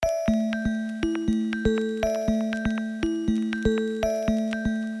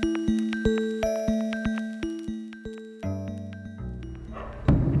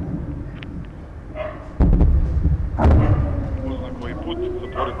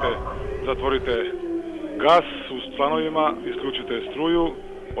zatvorite gas u stanovima, isključite struju,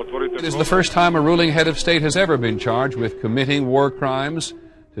 otvorite... It is the first time a ruling head of state has ever been charged with committing war crimes.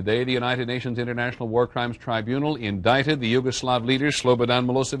 Today, the United Nations International War Crimes Tribunal indicted the Yugoslav leader Slobodan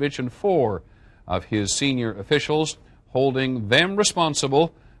Milošević and 4 of his senior officials, holding them responsible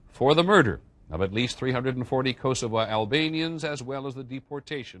for the murder of at least 340 Kosovo Albanians, as well as the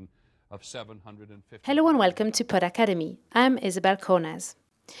deportation of 750... Hello and welcome to Pod Academy. I'm Isabelle Cornaz.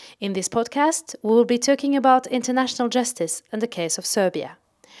 In this podcast, we will be talking about international justice and the case of Serbia.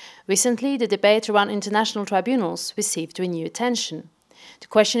 Recently, the debate around international tribunals received renewed attention. The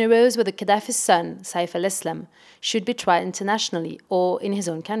question arose whether Gaddafi's son, Saif al-Islam, should be tried internationally or in his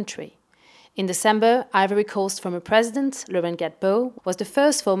own country. In December, Ivory Coast former President Laurent Gbagbo was the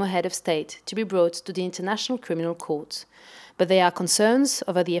first former head of state to be brought to the International Criminal Court. But there are concerns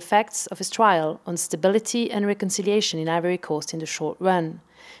over the effects of his trial on stability and reconciliation in Ivory Coast in the short run.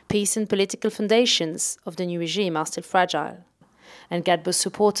 Peace and political foundations of the new regime are still fragile. And Gbagbo's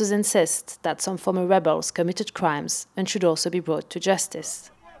supporters insist that some former rebels committed crimes and should also be brought to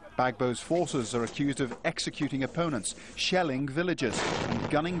justice. Gbagbo's forces are accused of executing opponents, shelling villages and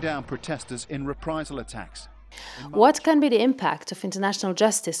gunning down protesters in reprisal attacks. What can be the impact of international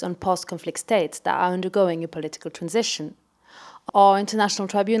justice on post-conflict states that are undergoing a political transition? Are international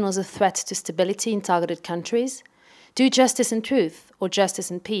tribunals a threat to stability in targeted countries? Do justice and truth, or justice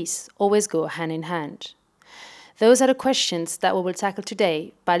and peace, always go hand in hand? Those are the questions that we will tackle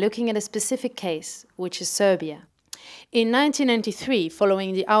today by looking at a specific case, which is Serbia. In 1993,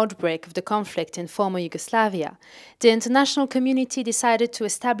 following the outbreak of the conflict in former Yugoslavia, the international community decided to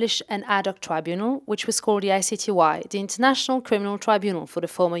establish an ad-hoc tribunal, which was called the ICTY, the International Criminal Tribunal for the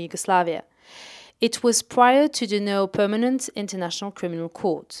former Yugoslavia. It was prior to the now permanent International Criminal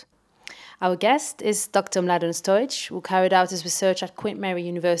Court. Our guest is Dr. Mladen Ostojic, who carried out his research at Queen Mary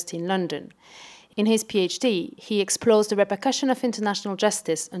University in London. In his Ph.D, he explores the repercussion of international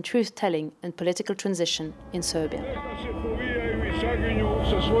justice on truth-telling and political transition in Serbia.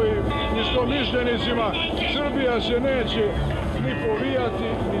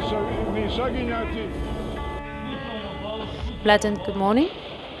 Mladen, good morning.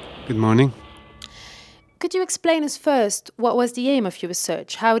 Good morning. Could you explain us first what was the aim of your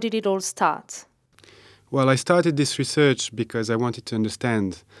research? How did it all start? Well, I started this research because I wanted to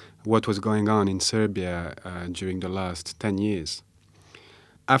understand what was going on in Serbia during the last 10 years.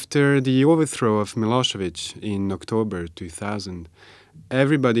 After the overthrow of Milošević in October 2000,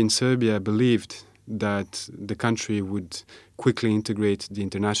 everybody in Serbia believed that the country would quickly integrate the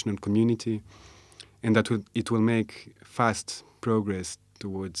international community and that it will make fast progress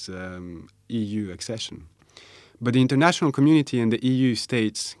towards EU accession. But the international community and the EU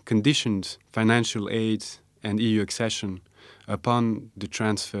states conditioned financial aid and EU accession upon the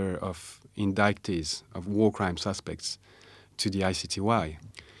transfer of indictees, of war crime suspects, to the ICTY.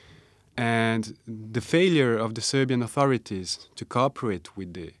 And the failure of the Serbian authorities to cooperate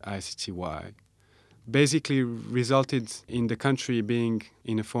with the ICTY basically resulted in the country being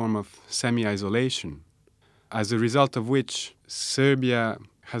in a form of semi-isolation, as a result of which Serbia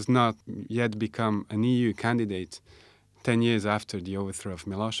has not yet become an EU candidate 10 years after the overthrow of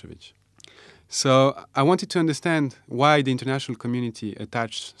Milošević. So I wanted to understand why the international community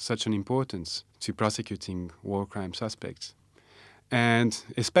attached such an importance to prosecuting war crime suspects, and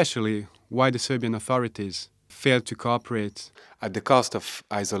especially why the Serbian authorities failed to cooperate at the cost of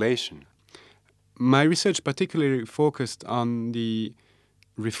isolation. My research particularly focused on the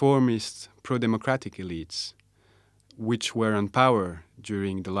reformist pro-democratic elites, which were on power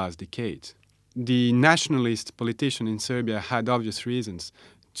during the last decade. The nationalist politicians in Serbia had obvious reasons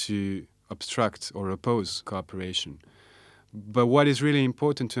to obstruct or oppose cooperation. But what is really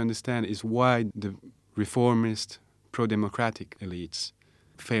important to understand is why the reformist, pro-democratic elites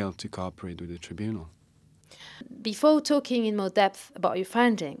failed to cooperate with the tribunal. Before talking in more depth about your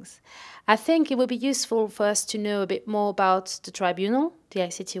findings, I think it would be useful for us to know a bit more about the tribunal, the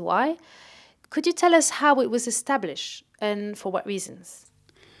ICTY. Could you tell us how it was established and for what reasons?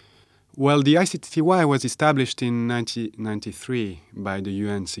 Well, the ICTY was established in 1993 by the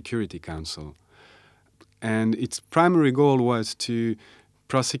UN Security Council. And its primary goal was to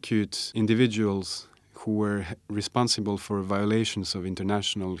prosecute individuals who were responsible for violations of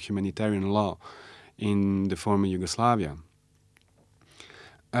international humanitarian law in the former Yugoslavia.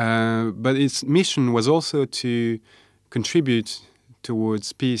 But its mission was also to contribute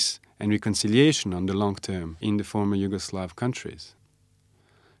towards peace and reconciliation on the long term in the former Yugoslav countries.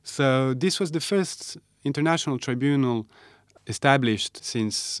 So this was the first international tribunal established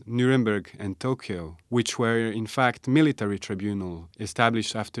since Nuremberg and Tokyo, which were in fact military tribunals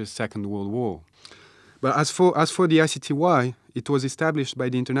established after the Second World War. But as for the ICTY, it was established by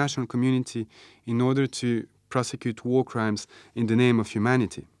the international community in order to prosecute war crimes in the name of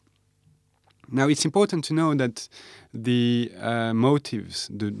humanity. Now, it's important to know that the motives,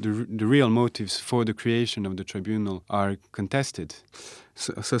 the real motives for the creation of the tribunal are contested.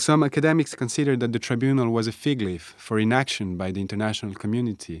 So some academics consider that the tribunal was a fig leaf for inaction by the international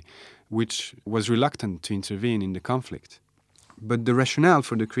community, which was reluctant to intervene in the conflict. But the rationale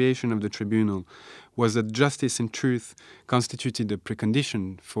for the creation of the tribunal was that justice and truth constituted a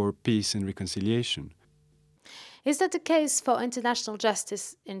precondition for peace and reconciliation. Is that the case for international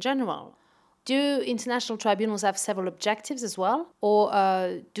justice in general? Do international tribunals have several objectives as well, or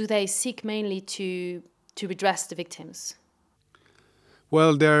do they seek mainly to redress the victims?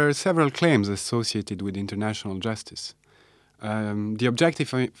 Well, there are several claims associated with international justice. The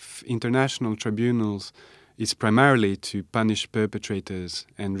objective of international tribunals is primarily to punish perpetrators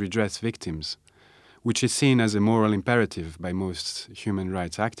and redress victims, which is seen as a moral imperative by most human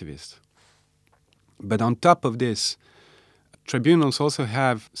rights activists. But on top of this, tribunals also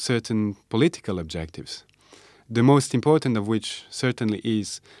have certain political objectives, the most important of which certainly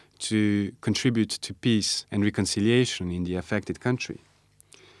is to contribute to peace and reconciliation in the affected country.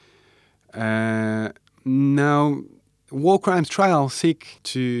 Now, war crimes trials seek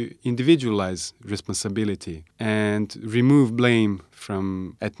to individualize responsibility and remove blame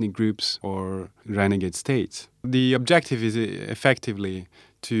from ethnic groups or renegade states. The objective is effectively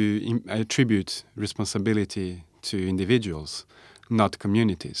to attribute responsibility to individuals, not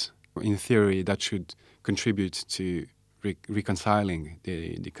communities. In theory, that should contribute to reconciling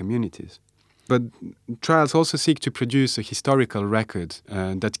the communities. But trials also seek to produce a historical record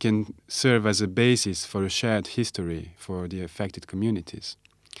that can serve as a basis for a shared history for the affected communities.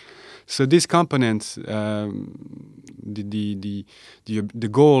 So this component, the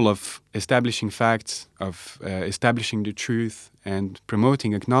goal of establishing facts, of establishing the truth and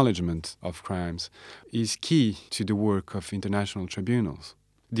promoting acknowledgement of crimes is key to the work of international tribunals.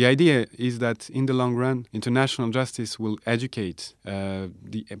 The idea is that in the long run, international justice will educate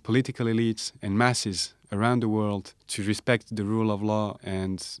the political elites and masses around the world to respect the rule of law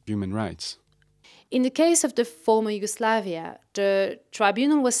and human rights. In the case of the former Yugoslavia, the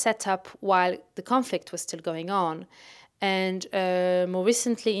tribunal was set up while the conflict was still going on. And more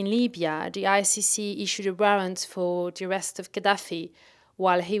recently in Libya, the ICC issued a warrant for the arrest of Gaddafi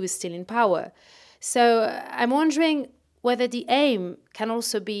while he was still in power. So I'm wondering whether the aim can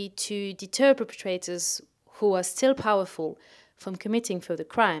also be to deter perpetrators who are still powerful from committing further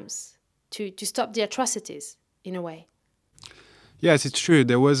crimes, to stop the atrocities, in a way. Yes, it's true.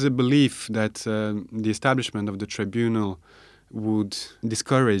 There was a belief that the establishment of the tribunal would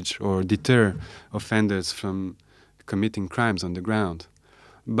discourage or deter offenders from committing crimes on the ground.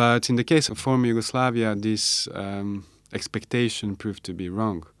 But in the case of former Yugoslavia, this expectation proved to be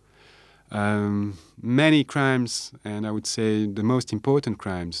wrong. Many crimes, and I would say the most important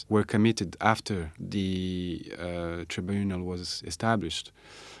crimes, were committed after the tribunal was established.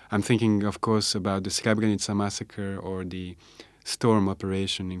 I'm thinking, of course, about the Srebrenica massacre or the storm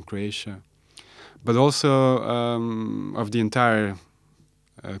operation in Croatia, but also of the entire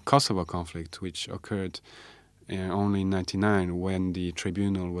Kosovo conflict, which occurred only in 1999 when the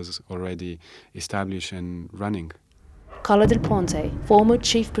tribunal was already established and running. Carla Del Ponte, former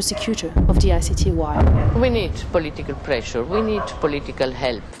chief prosecutor of the ICTY. We need political pressure, we need political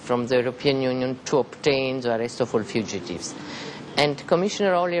help from the European Union to obtain the arrest of all fugitives. And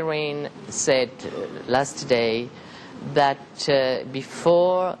Commissioner Olli Rehn said last day that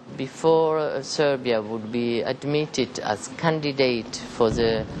before Serbia would be admitted as candidate for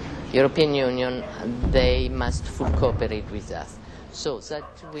the European Union, they must fully cooperate with us. So that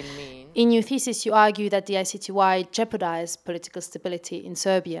will mean... In your thesis, you argue that the ICTY jeopardized political stability in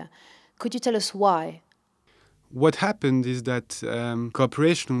Serbia. Could you tell us why? What happened is that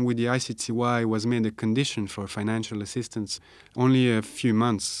cooperation with the ICTY was made a condition for financial assistance only a few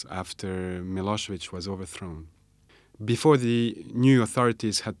months after Milošević was overthrown, before the new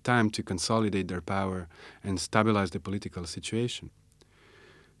authorities had time to consolidate their power and stabilize the political situation.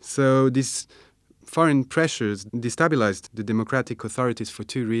 So these foreign pressures destabilized the democratic authorities for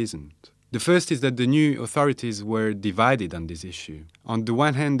two reasons. The first is that the new authorities were divided on this issue. On the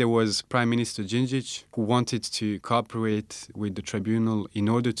one hand, there was Prime Minister Djindjic, who wanted to cooperate with the tribunal in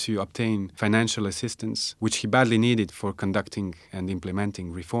order to obtain financial assistance, which he badly needed for conducting and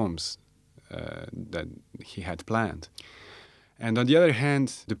implementing reforms that he had planned. And on the other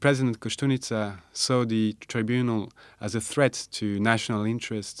hand, the President Koštunica saw the tribunal as a threat to national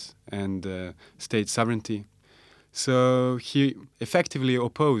interests and state sovereignty. So he effectively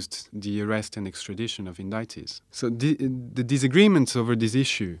opposed the arrest and extradition of indictees. So the disagreements over this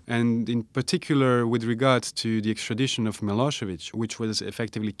issue, and in particular with regards to the extradition of Milošević, which was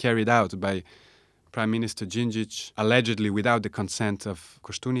effectively carried out by Prime Minister Djindjic, allegedly without the consent of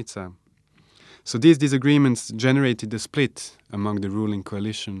Koštunica. So these disagreements generated a split among the ruling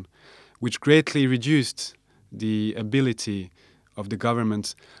coalition, which greatly reduced the ability of the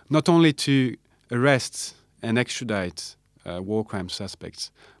government not only to arrest and extradite war crime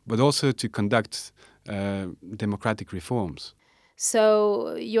suspects, but also to conduct democratic reforms.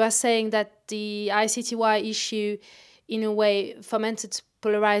 So you are saying that the ICTY issue, in a way, fomented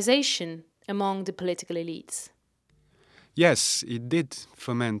polarization among the political elites? Yes, it did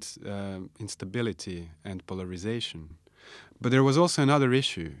foment instability and polarization. But there was also another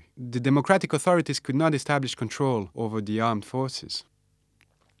issue. The democratic authorities could not establish control over the armed forces.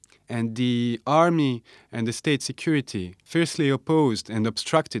 And the army and the state security fiercely opposed and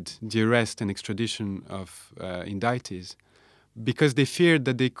obstructed the arrest and extradition of indictees because they feared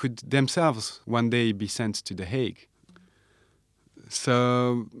that they could themselves one day be sent to The Hague.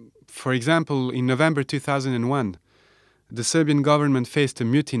 So, for example, in November 2001, the Serbian government faced a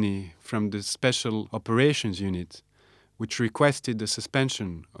mutiny from the Special Operations Unit, which requested the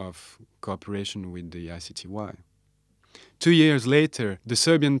suspension of cooperation with the ICTY. 2 years later, the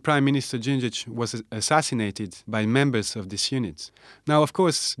Serbian Prime Minister Djindjic was assassinated by members of this unit. Now, of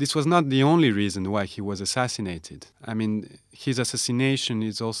course, this was not the only reason why he was assassinated. I mean, his assassination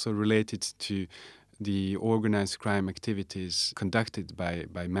is also related to the organized crime activities conducted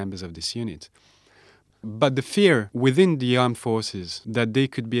by members of this unit. But the fear within the armed forces that they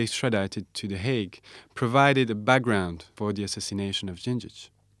could be extradited to The Hague provided a background for the assassination of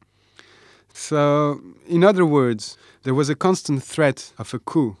Djindjic. So, in other words, there was a constant threat of a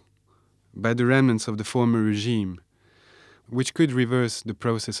coup by the remnants of the former regime, which could reverse the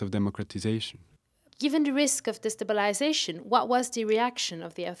process of democratization. Given the risk of destabilization, what was the reaction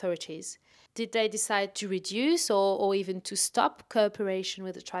of the authorities? Did they decide to reduce or even to stop cooperation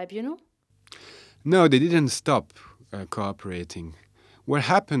with the tribunal? No, they didn't stop cooperating. What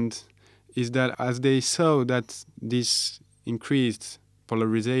happened is that as they saw that this increased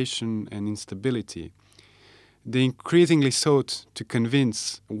polarization and instability, they increasingly sought to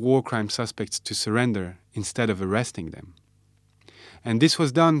convince war crime suspects to surrender instead of arresting them. And this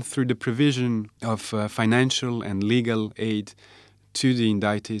was done through the provision of financial and legal aid to the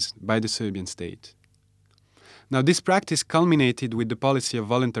indictees by the Serbian state. Now, this practice culminated with the policy of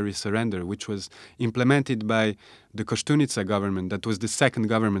voluntary surrender, which was implemented by the Koštunica government, that was the second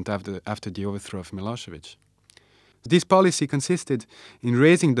government after the overthrow of Milošević. This policy consisted in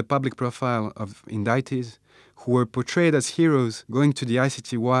raising the public profile of indictees who were portrayed as heroes going to the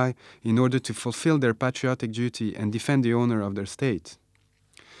ICTY in order to fulfill their patriotic duty and defend the honor of their state.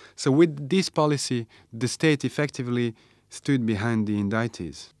 So with this policy, the state effectively stood behind the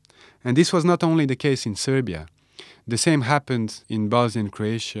indictees. And this was not only the case in Serbia. The same happened in Bosnia and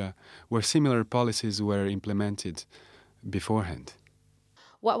Croatia, where similar policies were implemented beforehand.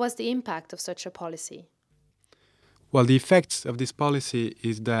 What was the impact of such a policy? Well, the effects of this policy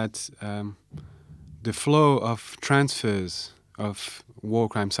is that the flow of transfers of war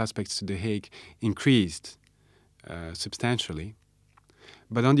crime suspects to The Hague increased substantially.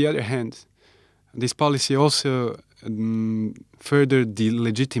 But on the other hand, this policy also further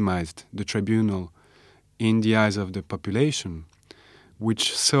delegitimized the tribunal in the eyes of the population,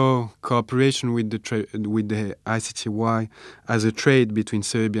 which saw cooperation with the ICTY as a trade between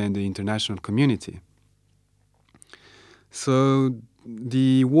Serbia and the international community. So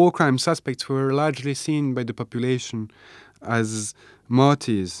the war crime suspects were largely seen by the population as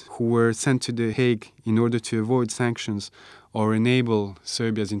martyrs who were sent to The Hague in order to avoid sanctions or enable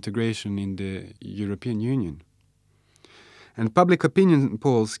Serbia's integration in the European Union. And public opinion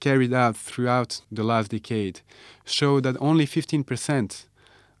polls carried out throughout the last decade show that only 15%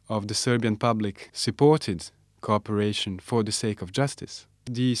 of the Serbian public supported cooperation for the sake of justice.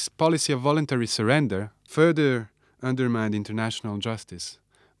 This policy of voluntary surrender further undermined international justice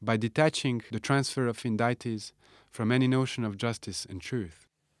by detaching the transfer of indictees from any notion of justice and truth.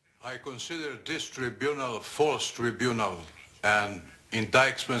 I consider this tribunal a false tribunal and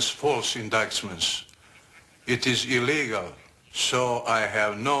indictments false indictments. It is illegal, so I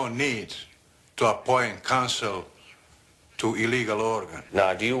have no need to appoint counsel to illegal organ.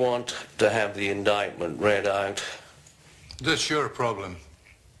 Now, do you want to have the indictment read out? That's your problem.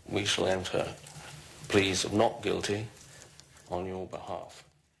 We shall enter pleas of not guilty on your behalf.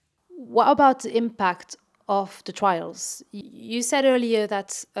 What about the impact of the trials? You said earlier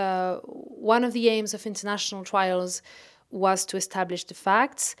that one of the aims of international trials was to establish the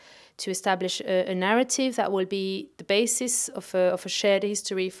facts, to establish a narrative that will be the basis of a shared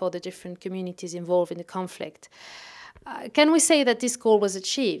history for the different communities involved in the conflict. Can we say that this goal was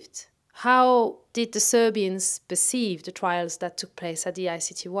achieved? How did the Serbians perceive the trials that took place at the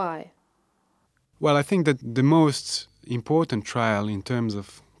ICTY? Well, I think that the most important trial in terms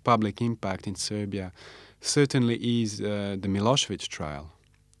of public impact in Serbia certainly is the Milošević trial.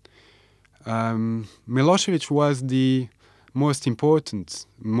 Milošević was the most important,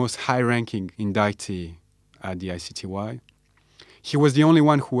 most high-ranking indictee at the ICTY. He was the only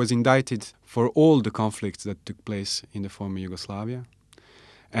one who was indicted for all the conflicts that took place in the former Yugoslavia.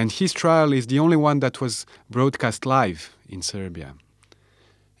 And his trial is the only one that was broadcast live in Serbia.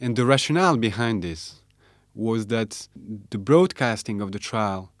 And the rationale behind this was that the broadcasting of the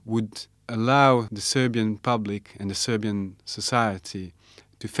trial would allow the Serbian public and the Serbian society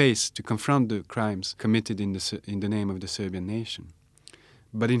to confront the crimes committed in the name of the Serbian nation.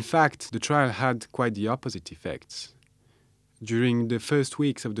 But in fact, the trial had quite the opposite effects. During the first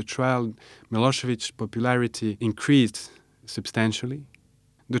weeks of the trial, Milošević's popularity increased substantially.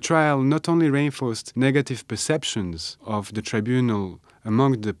 The trial not only reinforced negative perceptions of the tribunal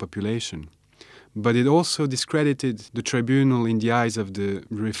among the population, but it also discredited the tribunal in the eyes of the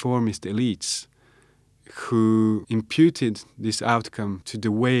reformist elites, who imputed this outcome to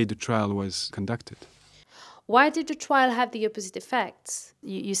the way the trial was conducted. Why did the trial have the opposite effects?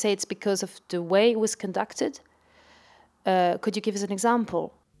 You say it's because of the way it was conducted. Could you give us an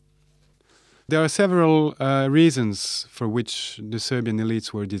example? There are several reasons for which the Serbian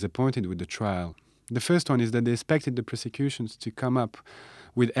elites were disappointed with the trial. The first one is that they expected the prosecutions to come up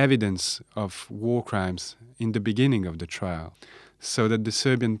with evidence of war crimes in the beginning of the trial, so that the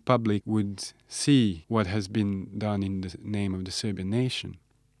Serbian public would see what has been done in the name of the Serbian nation.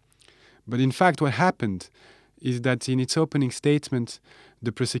 But in fact, what happened is that in its opening statement,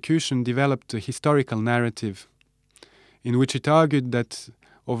 the prosecution developed a historical narrative in which it argued that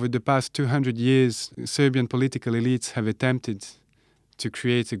over the past 200 years, Serbian political elites have attempted to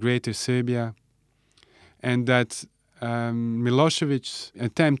create a greater Serbia, and that Milošević's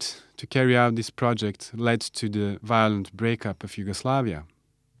attempt to carry out this project led to the violent breakup of Yugoslavia.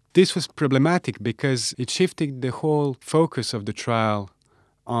 This was problematic because it shifted the whole focus of the trial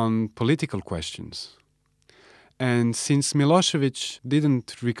on political questions. And since Milošević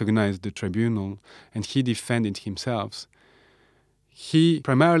didn't recognize the tribunal and he defended himself, he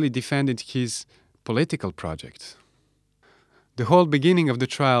primarily defended his political project. The whole beginning of the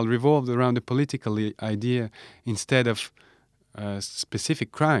trial revolved around a political idea instead of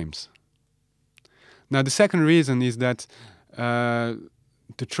specific crimes. Now, the second reason is that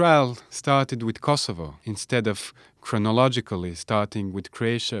the trial started with Kosovo instead of chronologically starting with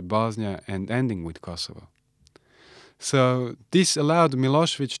Croatia, Bosnia, and ending with Kosovo. So this allowed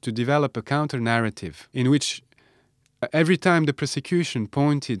Milošević to develop a counter-narrative in which every time the prosecution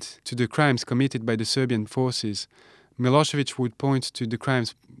pointed to the crimes committed by the Serbian forces, Milošević would point to the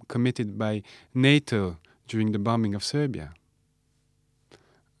crimes committed by NATO during the bombing of Serbia.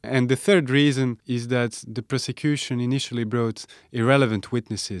 And the third reason is that the prosecution initially brought irrelevant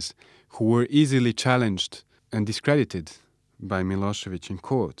witnesses who were easily challenged and discredited by Milošević in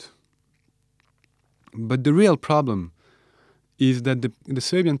court. But the real problem is that the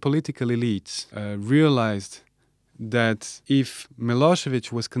Serbian political elites realized that if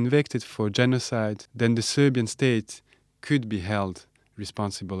Milošević was convicted for genocide, then the Serbian state could be held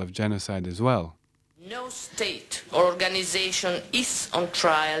responsible of genocide as well. No state or organization is on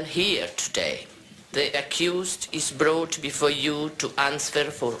trial here today. The accused is brought before you to answer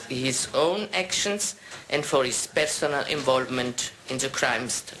for his own actions and for his personal involvement in the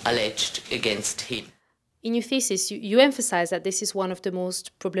crimes alleged against him. In your thesis, you emphasize that this is one of the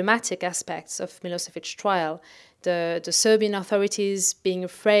most problematic aspects of Milošević's trial, the Serbian authorities being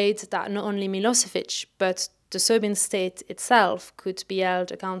afraid that not only Milošević, but the Serbian state itself could be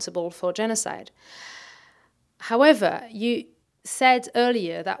held accountable for genocide. However, you said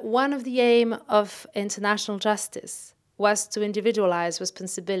earlier that one of the aims of international justice was to individualize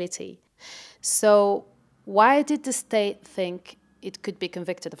responsibility. So why did the state think it could be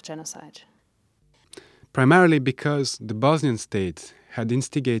convicted of genocide? Primarily because the Bosnian state had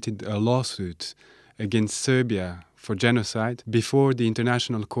instigated a lawsuit against Serbia for genocide before the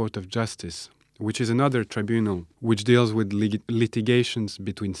International Court of Justice, which is another tribunal which deals with litigations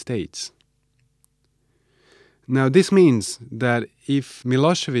between states. Now, this means that if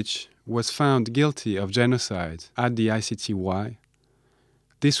Milošević was found guilty of genocide at the ICTY,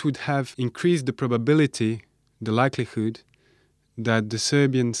 this would have increased the probability, the likelihood, that the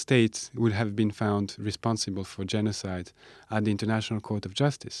Serbian state would have been found responsible for genocide at the International Court of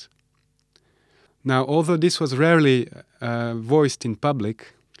Justice. Now, although this was rarely voiced in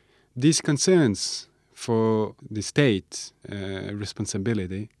public, these concerns for the state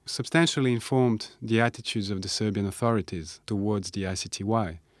responsibility substantially informed the attitudes of the Serbian authorities towards the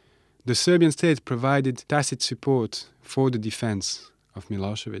ICTY. The Serbian state provided tacit support for the defense of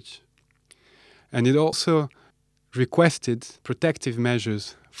Milošević, and it also requested protective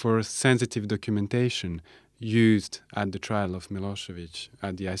measures for sensitive documentation used at the trial of Milošević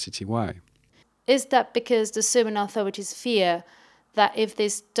at the ICTY. Is that because the Serbian authorities fear that if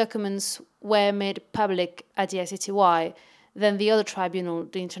these documents were made public at the ICTY, then the other tribunal,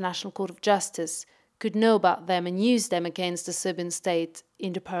 the International Court of Justice, could know about them and use them against the Serbian state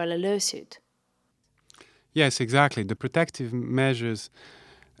in the parallel lawsuit? Yes, exactly. The protective measures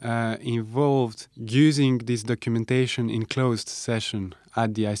involved using this documentation in closed session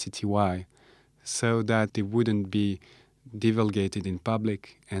at the ICTY so that it wouldn't be divulgated in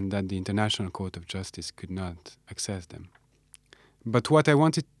public and that the International Court of Justice could not access them. But what I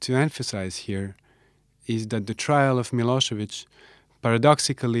wanted to emphasize here is that the trial of Milošević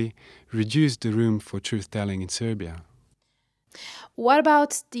paradoxically reduced the room for truth-telling in Serbia. What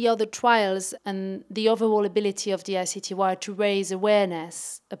about the other trials and the overall ability of the ICTY to raise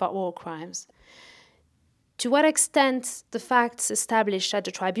awareness about war crimes? To what extent the facts established at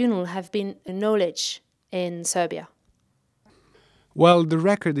the tribunal have been acknowledged in Serbia? Well, the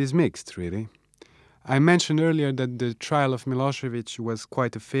record is mixed, really. I mentioned earlier that the trial of Milošević was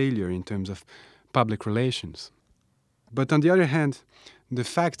quite a failure in terms of public relations. But on the other hand, the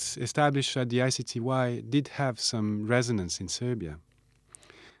facts established at the ICTY did have some resonance in Serbia.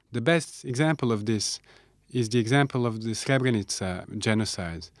 The best example of this is the example of the Srebrenica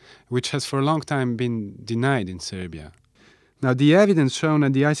genocide, which has for a long time been denied in Serbia. Now, the evidence shown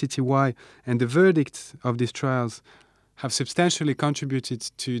at the ICTY and the verdicts of these trials have substantially contributed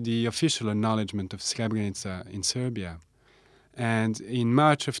to the official acknowledgement of Srebrenica in Serbia. And in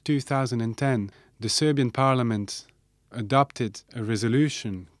March of 2010, the Serbian parliament adopted a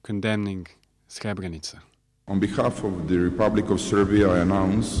resolution condemning Srebrenica. On behalf of the Republic of Serbia, I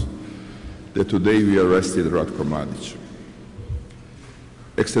announce that today we arrested Ratko Mladić.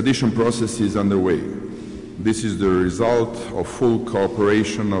 Extradition process is underway. This is the result of full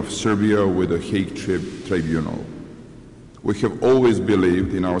cooperation of Serbia with the Hague Tribunal. We have always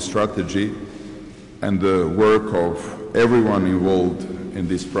believed in our strategy and the work of everyone involved in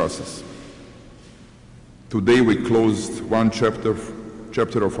this process. Today we closed one chapter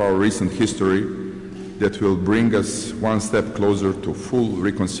of our recent history that will bring us one step closer to full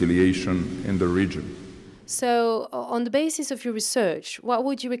reconciliation in the region. So, on the basis of your research, what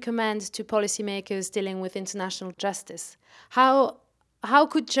would you recommend to policymakers dealing with international justice? How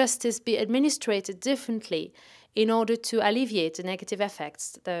could justice be administered differently in order to alleviate the negative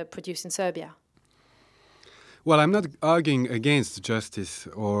effects they produce in Serbia? Well, I'm not arguing against justice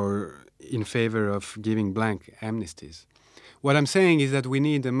or in favor of giving blank amnesties. What I'm saying is that we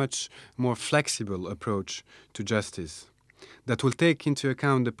need a much more flexible approach to justice that will take into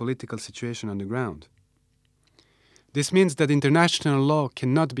account the political situation on the ground. This means that international law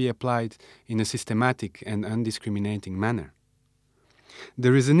cannot be applied in a systematic and undiscriminating manner.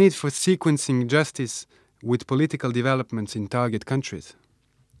 There is a need for sequencing justice with political developments in target countries.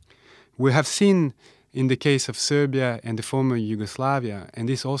 We have seen in the case of Serbia and the former Yugoslavia, and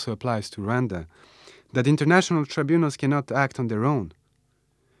this also applies to Rwanda, that international tribunals cannot act on their own.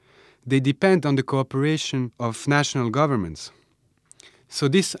 They depend on the cooperation of national governments. So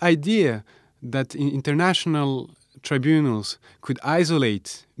this idea that international tribunals could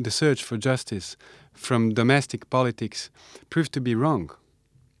isolate the search for justice from domestic politics proved to be wrong.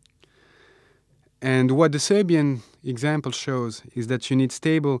 And what the Serbian example shows is that you need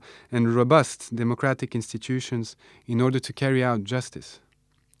stable and robust democratic institutions in order to carry out justice.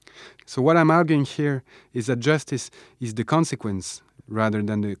 So what I'm arguing here is that justice is the consequence rather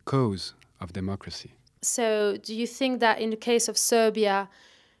than the cause of democracy. So do you think that in the case of Serbia,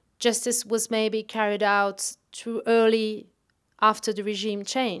 justice was maybe carried out too early after the regime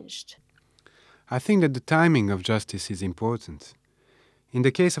changed? I think that the timing of justice is important. In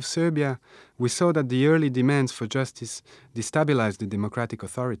the case of Serbia, we saw that the early demands for justice destabilized the democratic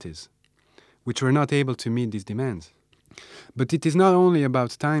authorities, which were not able to meet these demands. But it is not only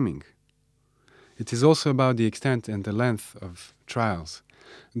about timing. It is also about the extent and the length of trials.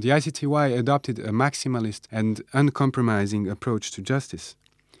 The ICTY adopted a maximalist and uncompromising approach to justice.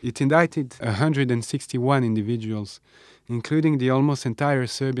 It indicted 161 individuals, including the almost entire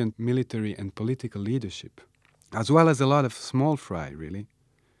Serbian military and political leadership, as well as a lot of small fry, really.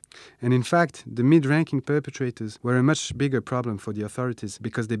 And in fact, the mid-ranking perpetrators were a much bigger problem for the authorities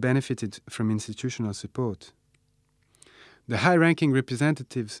because they benefited from institutional support. The high-ranking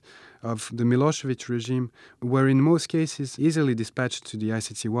representatives of the Milošević regime were in most cases easily dispatched to the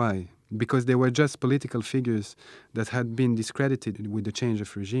ICTY because they were just political figures that had been discredited with the change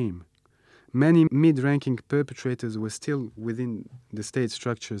of regime. Many mid-ranking perpetrators were still within the state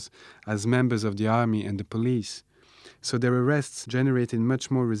structures as members of the army and the police, so their arrests generated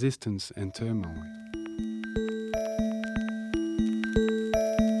much more resistance and turmoil.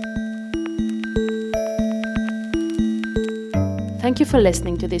 Thank you for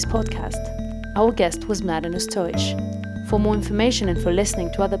listening to this podcast. Our guest was Mladen Ostojic. For more information and for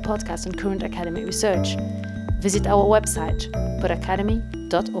listening to other podcasts on current academic research, visit our website,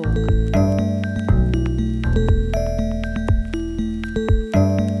 podacademy.org.